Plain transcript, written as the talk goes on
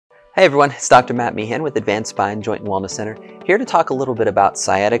Hey everyone, it's Dr. Matt Meehan with Advanced Spine, Joint and Wellness Center, here to talk a little bit about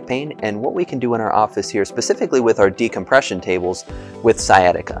sciatic pain and what we can do in our office here, specifically with our decompression tables with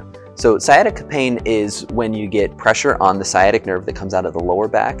sciatica. So sciatica pain is when you get pressure on the sciatic nerve that comes out of the lower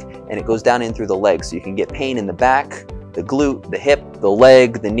back and it goes down in through the legs. So you can get pain in the back, the glute, the hip, the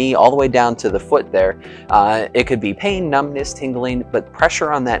leg, the knee, all the way down to the foot there. It could be pain, numbness, tingling, but pressure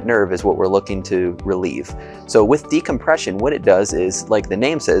on that nerve is what we're looking to relieve. So with decompression, what it does is, like the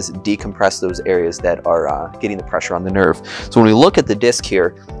name says, decompress those areas that are getting the pressure on the nerve. So when we look at the disc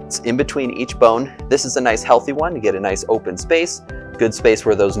here, it's in between each bone. This is a nice healthy one to get a nice open space, good space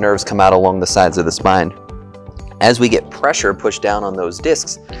where those nerves come out along the sides of the spine. As we get pressure pushed down on those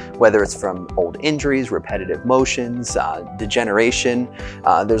discs, whether it's from old injuries, repetitive motions, degeneration,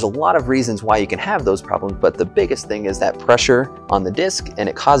 there's a lot of reasons why you can have those problems, but the biggest thing is that pressure on the disc, and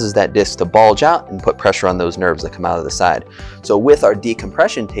it causes that disc to bulge out and put pressure on those nerves that come out of the side. So with our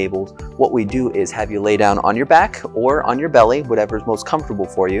decompression tables, what we do is have you lay down on your back or on your belly, whatever is most comfortable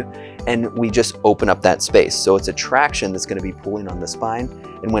for you, and we just open up that space. So it's a traction that's going to be pulling on the spine,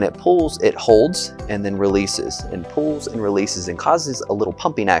 and when it pulls, it holds and then releases, and pulls and releases and causes a little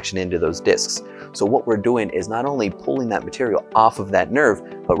pumping action into those discs. So what we're doing is not only pulling that material off of that nerve,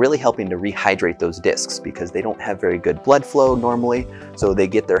 but really helping to rehydrate those discs because they don't have very good blood flow normally, so they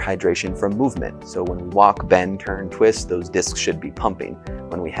get their hydration from movement. So when we walk, bend, turn, twist, those discs should be pumping.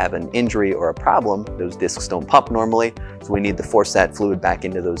 When we have an injury or a problem, those discs don't pump normally, so we need to force that fluid back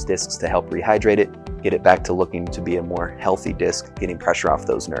into those discs to help rehydrate it, get it back to looking to be a more healthy disc, getting pressure off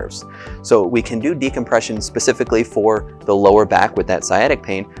those nerves. So we can do decompression specifically for the lower back with that sciatic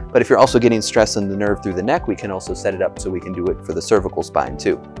pain, but if you're also getting stress on the nerve through the neck, we can also set it up so we can do it for the cervical spine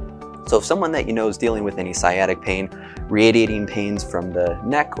too. So if someone that you know is dealing with any sciatic pain, radiating pains from the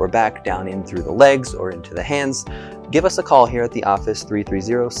neck or back down in through the legs or into the hands, give us a call here at the office,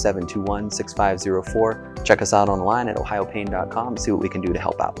 330-721-6504. Check us out online at ohiopain.com and see what we can do to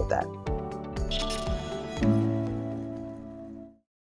help out with that.